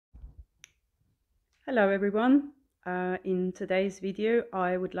Hello everyone. In today's video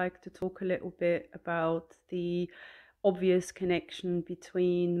I would like to talk a little bit about the obvious connection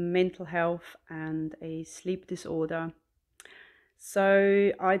between mental health and a sleep disorder.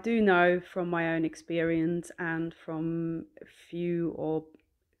 So I do know from my own experience and from a few or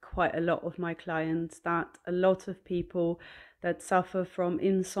quite a lot of my clients that a lot of people that suffer from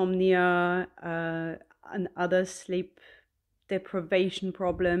insomnia and other sleep deprivation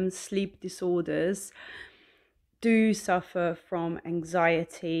problems, sleep disorders, do suffer from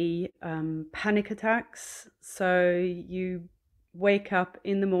anxiety, panic attacks. So you wake up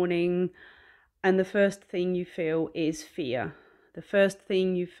in the morning and the first thing you feel is fear. The first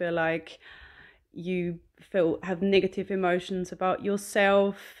thing you feel like you have negative emotions about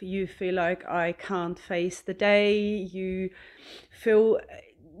yourself. You feel like I can't face the day. You feel,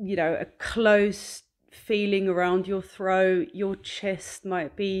 a close feeling around your throat. Your chest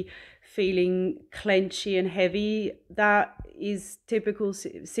might be feeling clenchy and heavy. That is typical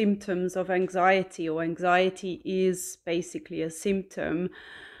symptoms of anxiety, or anxiety is basically a symptom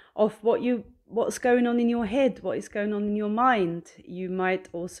of what's going on in your head, what is going on in your mind. You might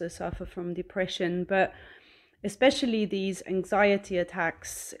also suffer from depression, but especially these anxiety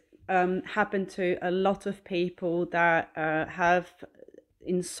attacks happen to a lot of people that have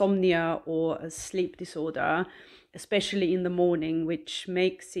insomnia or a sleep disorder, especially in the morning, which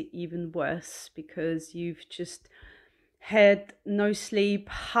makes it even worse because you've just had no sleep,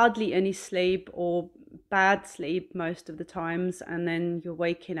 hardly any sleep, or bad sleep most of the times, and then you're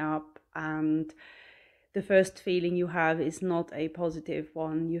waking up and the first feeling you have is not a positive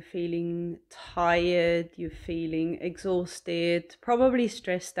one. You're feeling tired, you're feeling exhausted, probably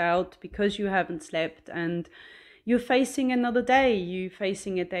stressed out because you haven't slept, and you're facing another day. You're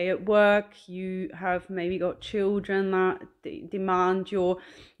facing a day at work. You have maybe got children that demand your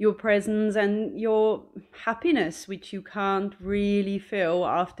presence and your happiness, which you can't really feel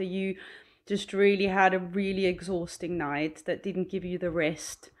after you just really had a really exhausting night that didn't give you the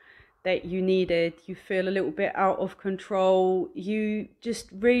rest that you needed. You feel a little bit out of control. You just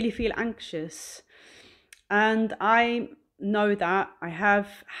really feel anxious. And I know that I have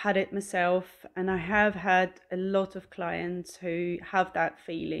had it myself, and I have had a lot of clients who have that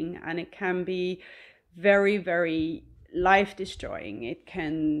feeling, and it can be very, very life destroying. It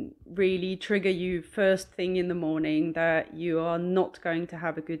can really trigger you first thing in the morning that you are not going to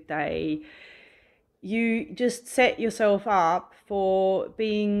have a good day. You just set yourself up for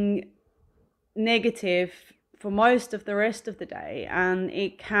being negative for most of the rest of the day, and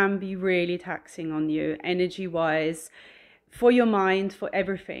it can be really taxing on you energy wise, for your mind, for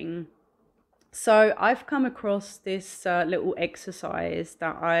everything. So I've come across this little exercise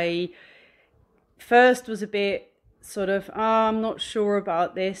that I first was a bit sort of, I'm not sure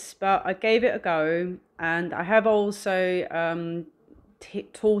about this, but I gave it a go, and I have also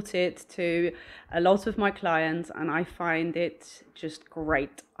taught it to a lot of my clients, and I find it just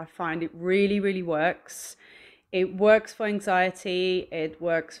great. I find it really, really works. It works for anxiety, it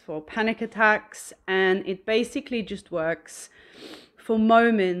works for panic attacks, and it basically just works for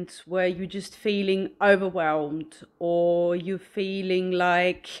moments where you're just feeling overwhelmed, or you're feeling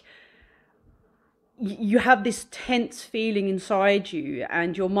like you have this tense feeling inside you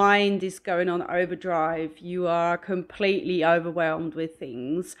and your mind is going on overdrive. You are completely overwhelmed with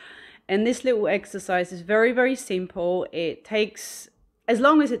things. And this little exercise is very, very simple. It takes as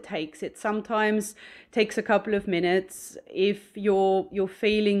long as it takes. It sometimes takes a couple of minutes. If your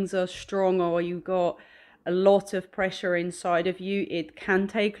feelings are strong or you got a lot of pressure inside of you, it can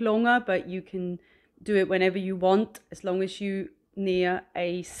take longer, but you can do it whenever you want, as long as you near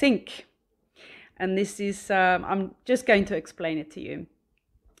a sink. And this is, I'm just going to explain it to you.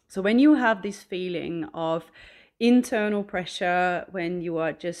 So when you have this feeling of internal pressure, when you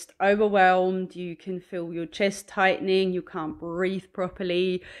are just overwhelmed, you can feel your chest tightening, you can't breathe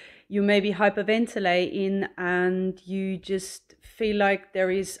properly, you may be hyperventilating, and you just feel like there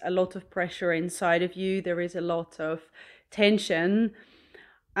is a lot of pressure inside of you, there is a lot of tension,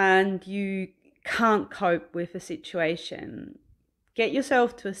 and you can't cope with the situation. Get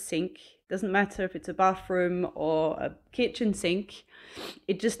yourself to a sink. Doesn't matter if it's a bathroom or a kitchen sink.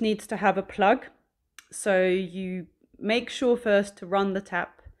 It just needs to have a plug. So you make sure first to run the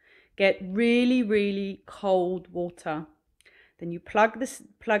tap. Get really, really cold water. Then you plug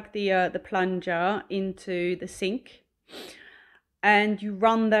the plunger into the sink, and you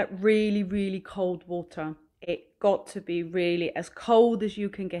run that really, really cold water. It got to be really as cold as you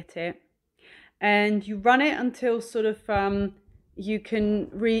can get it, and you run it until sort of you can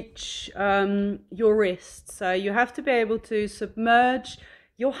reach your wrist. So you have to be able to submerge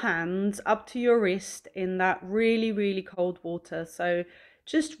your hands up to your wrist in that really, really cold water. So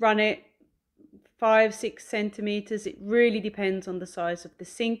just run it 5-6 centimeters. It really depends on the size of the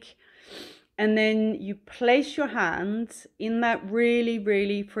sink. And then you place your hands in that really,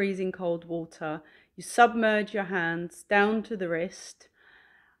 really freezing cold water. You submerge your hands down to the wrist,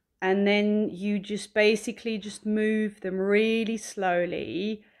 and then you just basically just move them really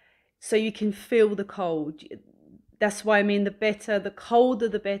slowly so you can feel the cold. That's why I mean the colder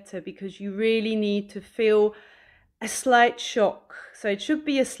the better, because you really need to feel a slight shock. So it should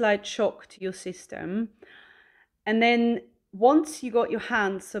be a slight shock to your system. And then once you got your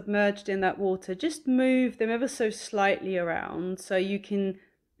hands submerged in that water, just move them ever so slightly around so you can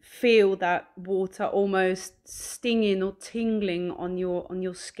feel that water almost stinging or tingling on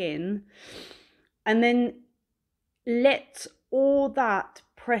your skin. And then let all that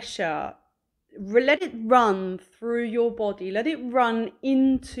pressure, let it run through your body, let it run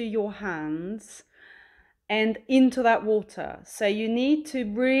into your hands and into that water. So you need to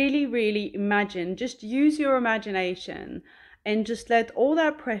really, really imagine, just use your imagination and just let all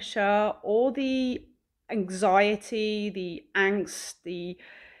that pressure, all the anxiety, the angst, the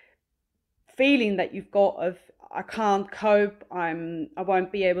feeling that you've got of I can't cope, I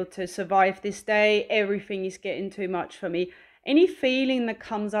won't be able to survive this day, everything is getting too much for me. Any feeling that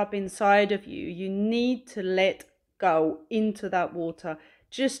comes up inside of you, you need to let go into that water.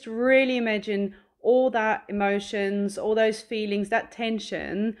 Just really imagine all that emotions, all those feelings, that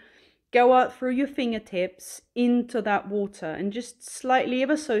tension, go out through your fingertips into that water, and just slightly,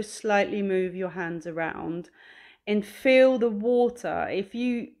 ever so slightly move your hands around and feel the water. If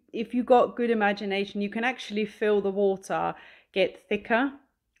you got good imagination, you can actually feel the water get thicker,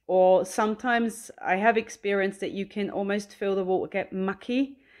 or sometimes I have experienced that you can almost feel the water get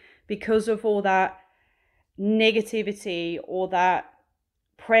mucky because of all that negativity or that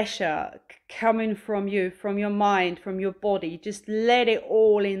pressure coming from you, from your mind, from your body. Just let it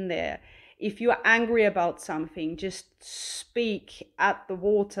all in there. If you're angry about something, just speak at the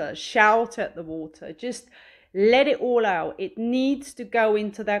water, shout at the water, just let it all out. It needs to go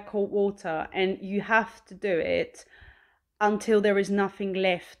into that cold water, and you have to do it until there is nothing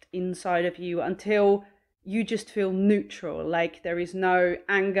left inside of you, until you just feel neutral, like there is no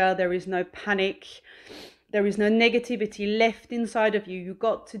anger, there is no panic, there is no negativity left inside of you. You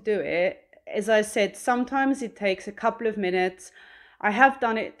got to do it. As I said, sometimes it takes a couple of minutes. I have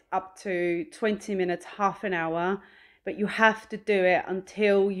done it up to 20 minutes, half an hour, but you have to do it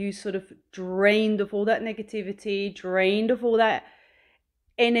until you sort of drained of all that negativity, drained of all that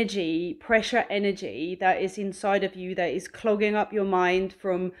energy, pressure energy that is inside of you, that is clogging up your mind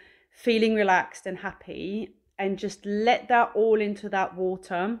from feeling relaxed and happy, and just let that all into that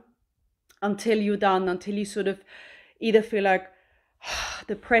water until you're done, until you sort of either feel like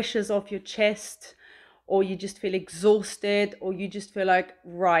the pressure's off your chest, or you just feel exhausted, or you just feel like,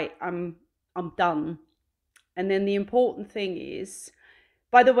 right, I'm done. And then the important thing is,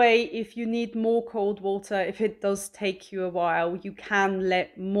 by the way, if you need more cold water, if it does take you a while, you can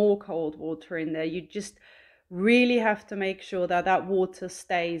let more cold water in there. You just really have to make sure that that water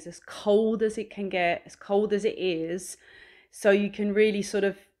stays as cold as it can get, as cold as it is, so you can really sort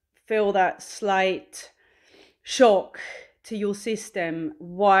of feel that slight shock to your system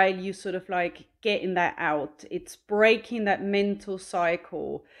while you sort of like getting that out. It's breaking that mental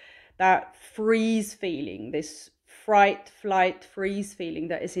cycle, that freeze feeling, this fright, flight, freeze feeling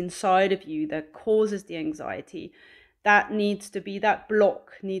that is inside of you that causes the anxiety. That needs to be, that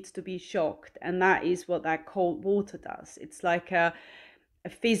block needs to be shocked. And that is what that cold water does. It's like a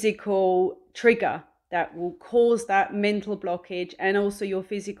physical trigger that will cause that mental blockage and also your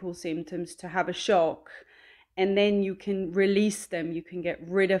physical symptoms to have a shock. And then you can release them, you can get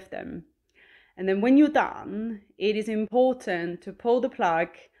rid of them. And then when you're done, it is important to pull the plug,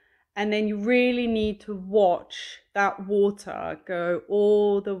 and then you really need to watch that water go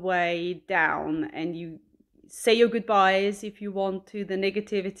all the way down, and you say your goodbyes if you want to the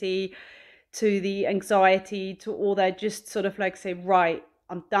negativity, to the anxiety, to all that. Just sort of like say, right,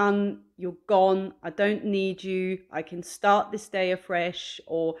 I'm done, you're gone, I don't need you, I can start this day afresh.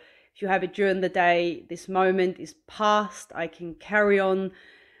 Or if you have it during the day, this moment is past, I can carry on,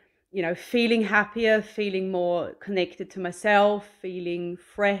 you know, feeling happier, feeling more connected to myself, feeling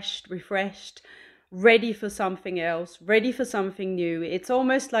fresh, refreshed, ready for something else, ready for something new. It's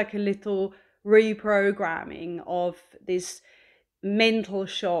almost like a little reprogramming of this mental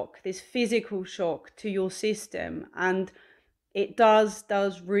shock, this physical shock to your system. And it does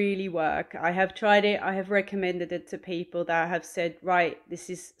really work. I have tried it. I have recommended it to people that have said, right, this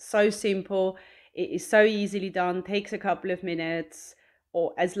is so simple. It is so easily done, takes a couple of minutes.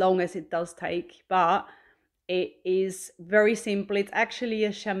 or as long as it does take, but it is very simple. It's actually a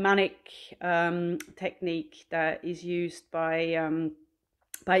shamanic technique that is used by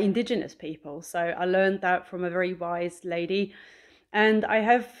indigenous people. So I learned that from a very wise lady, and I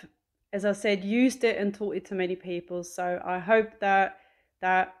have, as I said, used it and taught it to many people. So I hope that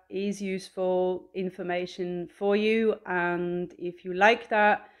that is useful information for you, and if you like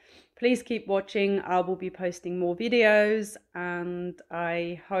that, please keep watching. I will be posting more videos, and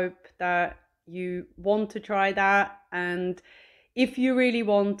I hope that you want to try that. And if you really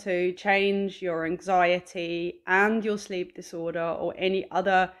want to change your anxiety and your sleep disorder or any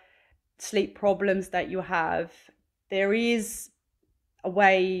other sleep problems that you have, there is a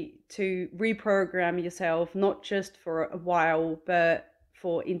way to reprogram yourself, not just for a while, but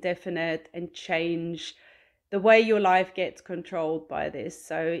for indefinite, and change the way your life gets controlled by this.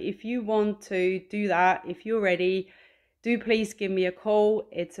 So if you want to do that, if you're ready, do please give me a call.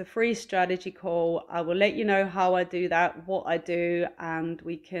 It's a free strategy call. I will let you know how I do that, what I do, and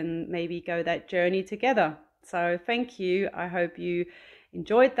we can maybe go that journey together. So thank you. I hope you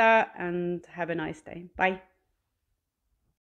enjoyed that, and have a nice day. Bye.